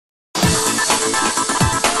Hello!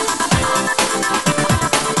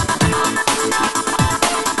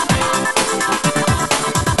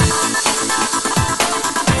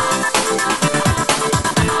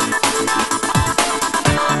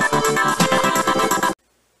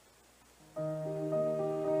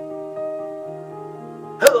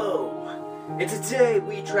 And today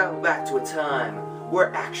we travel back to a time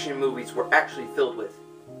where action movies were actually filled with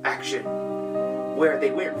action. Where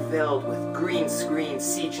they weren't filled with green screen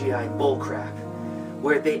CGI bullcrap.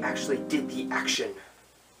 Where they actually did the action.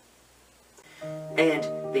 And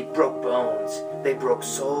they broke bones, they broke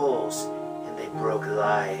souls, and they broke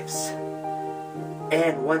lives.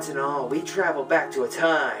 And once and all, we travel back to a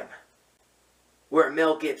time where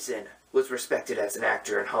Mel Gibson was respected as an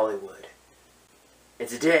actor in Hollywood. And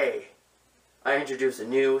today, I introduce a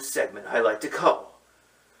new segment I like to call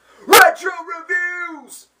Retro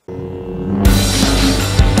Reviews!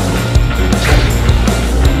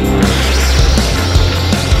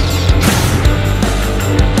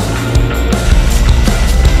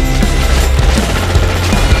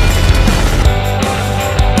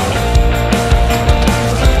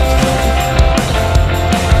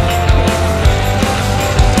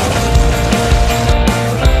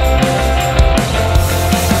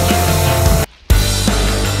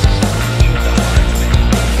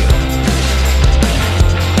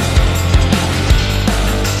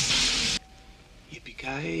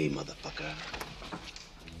 Hey, motherfucker.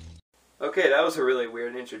 Okay, that was a really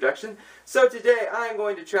weird introduction. So today I'm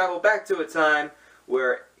going to travel back to a time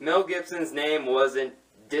where Mel Gibson's name wasn't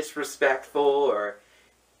disrespectful or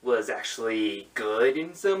was actually good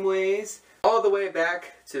in some ways. All the way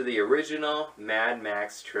back to the original Mad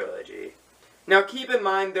Max Trilogy. Now keep in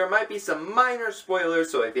mind there might be some minor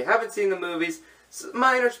spoilers, so if you haven't seen the movies,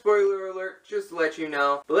 minor spoiler alert, just to let you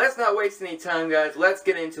know. But let's not waste any time, guys. Let's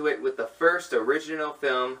get into it with the first original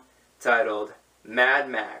film titled Mad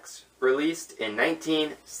Max, released in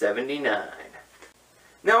 1979.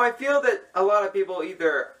 Now, I feel that a lot of people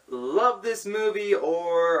either love this movie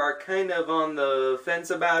or are kind of on the fence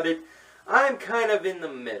about it. I'm kind of in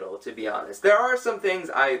the middle, to be honest. There are some things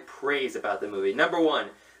I praise about the movie. Number one,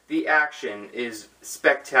 the action is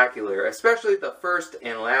spectacular, especially the first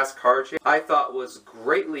and last car chase I thought was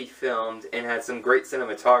greatly filmed and had some great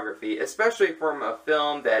cinematography, especially from a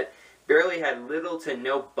film that barely had little to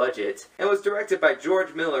no budget and was directed by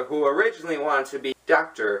George Miller, who originally wanted to be a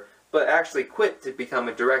doctor but actually quit to become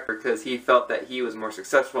a director because he felt that he was more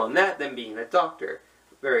successful in that than being a doctor.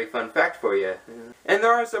 Very fun fact for you. And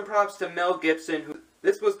there are some props to Mel Gibson, who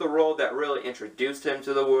this was the role that really introduced him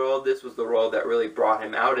to the world. This was the role that really brought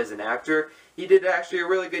him out as an actor. He did actually a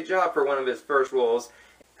really good job for one of his first roles.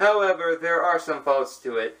 However, there are some faults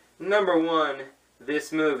to it. Number one,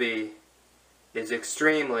 this movie is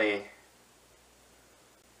extremely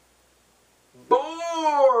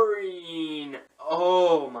boring.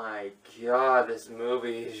 Oh my god, this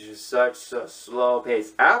movie is just such a slow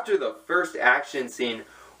pace. After the first action scene,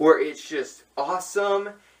 where it's just awesome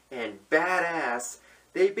and badass,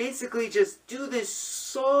 they basically just do this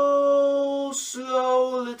so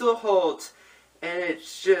slow little halt, and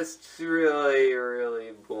it's just really,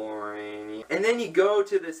 really boring. And then you go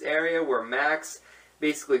to this area where Max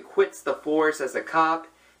basically quits the force as a cop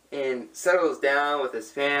and settles down with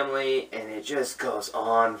his family, and it just goes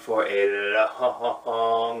on for a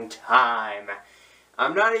long time.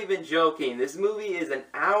 I'm not even joking. This movie is an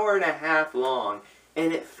hour and a half long,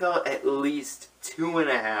 and it felt at least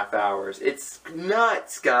 2.5 hours. It's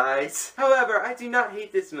nuts, guys. However, I do not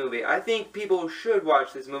hate this movie. I think people should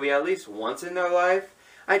watch this movie at least once in their life.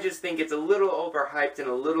 I just think it's a little overhyped and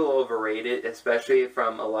a little overrated, especially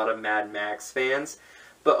from a lot of Mad Max fans.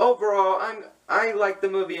 But overall, I like the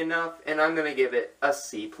movie enough, and I'm gonna give it a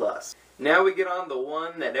C+. Now we get on the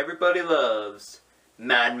one that everybody loves,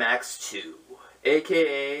 Mad Max 2,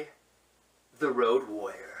 aka The Road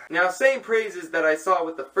Warrior. Now, same praises that I saw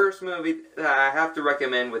with the first movie that I have to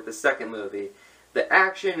recommend with the second movie. The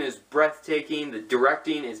action is breathtaking, the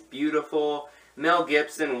directing is beautiful, Mel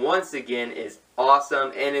Gibson once again is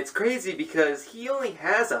awesome, and it's crazy because he only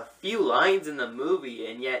has a few lines in the movie,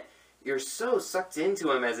 and yet you're so sucked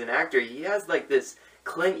into him as an actor. He has like this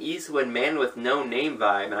Clint Eastwood man with no name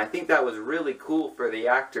vibe, and I think that was really cool for the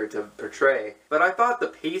actor to portray. But I thought the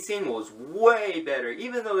pacing was way better,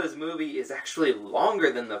 even though this movie is actually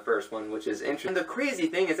longer than the first one, which is interesting. And the crazy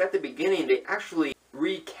thing is at the beginning they actually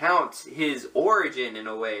recount his origin in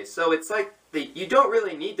a way, so it's like you don't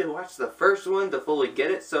really need to watch the first one to fully get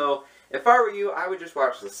it. So if I were you, I would just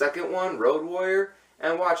watch the second one, Road Warrior,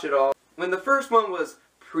 and watch it all. When the first one was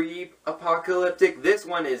pre-apocalyptic, this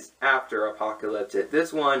one is after-apocalyptic.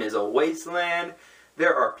 This one is a wasteland.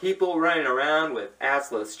 There are people running around with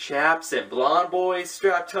assless chaps and blonde boys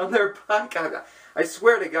strapped on their bike. I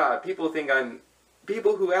swear to God, people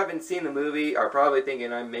who haven't seen the movie are probably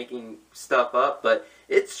thinking I'm making stuff up, but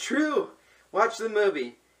it's true. Watch the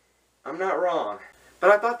movie. I'm not wrong. But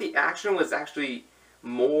I thought the action was actually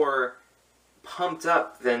more pumped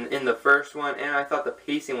up than in the first one, and I thought the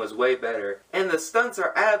pacing was way better. And the stunts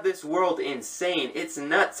are out of this world insane. It's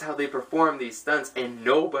nuts how they perform these stunts, and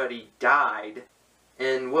nobody died.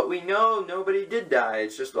 And what we know, nobody did die.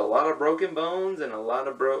 It's just a lot of broken bones and a lot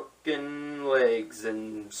of broken legs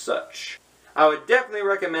and such. I would definitely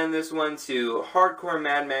recommend this one to hardcore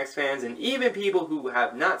Mad Max fans, and even people who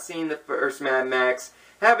have not seen the first Mad Max,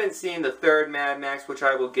 haven't seen the third Mad Max, which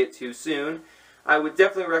I will get to soon. I would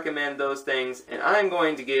definitely recommend those things, and I'm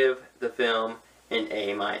going to give the film an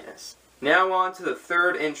A-. Now on to the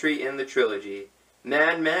third entry in the trilogy,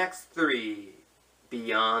 Mad Max 3,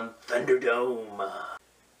 Beyond Thunderdome.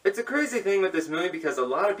 It's a crazy thing with this movie because a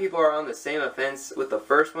lot of people are on the same offense with the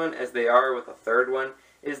first one as they are with the third one,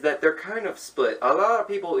 is that they're kind of split. A lot of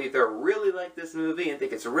people either really like this movie and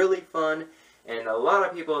think it's really fun, and a lot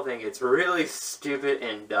of people think it's really stupid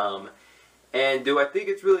and dumb. And do I think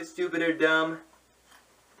it's really stupid or dumb?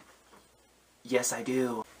 Yes, I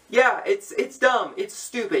do. Yeah, it's dumb, it's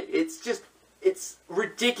stupid, it's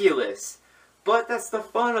ridiculous. But that's the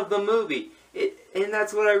fun of the movie. And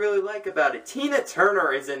that's what I really like about it. Tina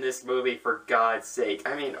Turner is in this movie, for God's sake.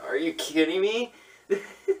 I mean, are you kidding me?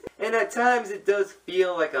 And at times it does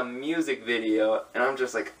feel like a music video, and I'm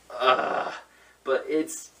just like, ugh. But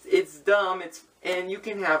it's dumb, and you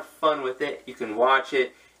can have fun with it, you can watch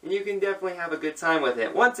it, and you can definitely have a good time with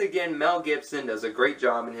it. Once again, Mel Gibson does a great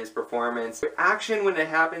job in his performance. The action when it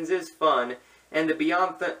happens is fun, and the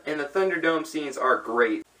the Thunderdome scenes are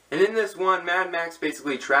great. And in this one, Mad Max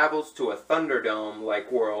basically travels to a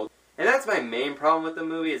Thunderdome-like world. And that's my main problem with the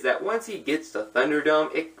movie, is that once he gets to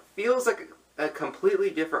Thunderdome, it feels like a completely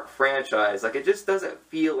different franchise. Like, it just doesn't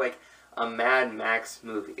feel like a Mad Max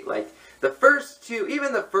movie. Like, the first two,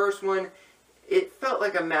 even the first one, it felt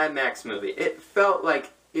like a Mad Max movie. It felt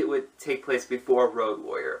like it would take place before Road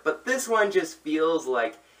Warrior. But this one just feels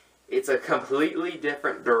like it's a completely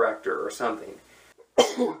different director or something.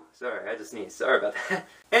 Sorry, I just sneezed. Sorry about that.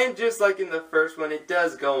 And just like in the first one, it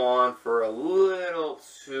does go on for a little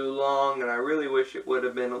too long, and I really wish it would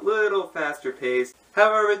have been a little faster paced.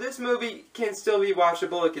 However, this movie can still be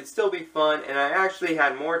watchable, it can still be fun, and I actually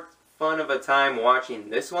had more fun of a time watching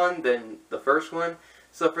this one than the first one.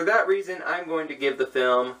 So for that reason, I'm going to give the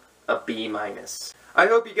film a B-. I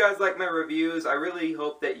hope you guys like my reviews. I really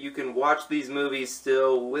hope that you can watch these movies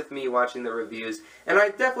still with me watching the reviews. And I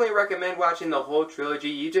definitely recommend watching the whole trilogy.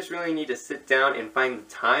 You just really need to sit down and find the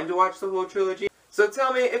time to watch the whole trilogy. So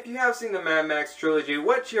tell me, if you have seen the Mad Max trilogy,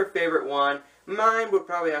 what's your favorite one? Mine would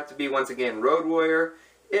probably have to be, once again, Road Warrior.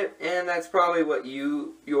 And that's probably what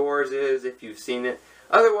yours is if you've seen it.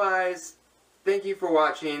 Otherwise, thank you for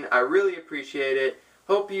watching. I really appreciate it.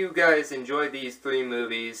 Hope you guys enjoyed these 3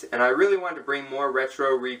 movies, and I really want to bring more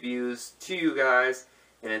retro reviews to you guys.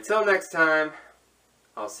 And until next time,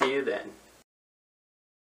 I'll see you then.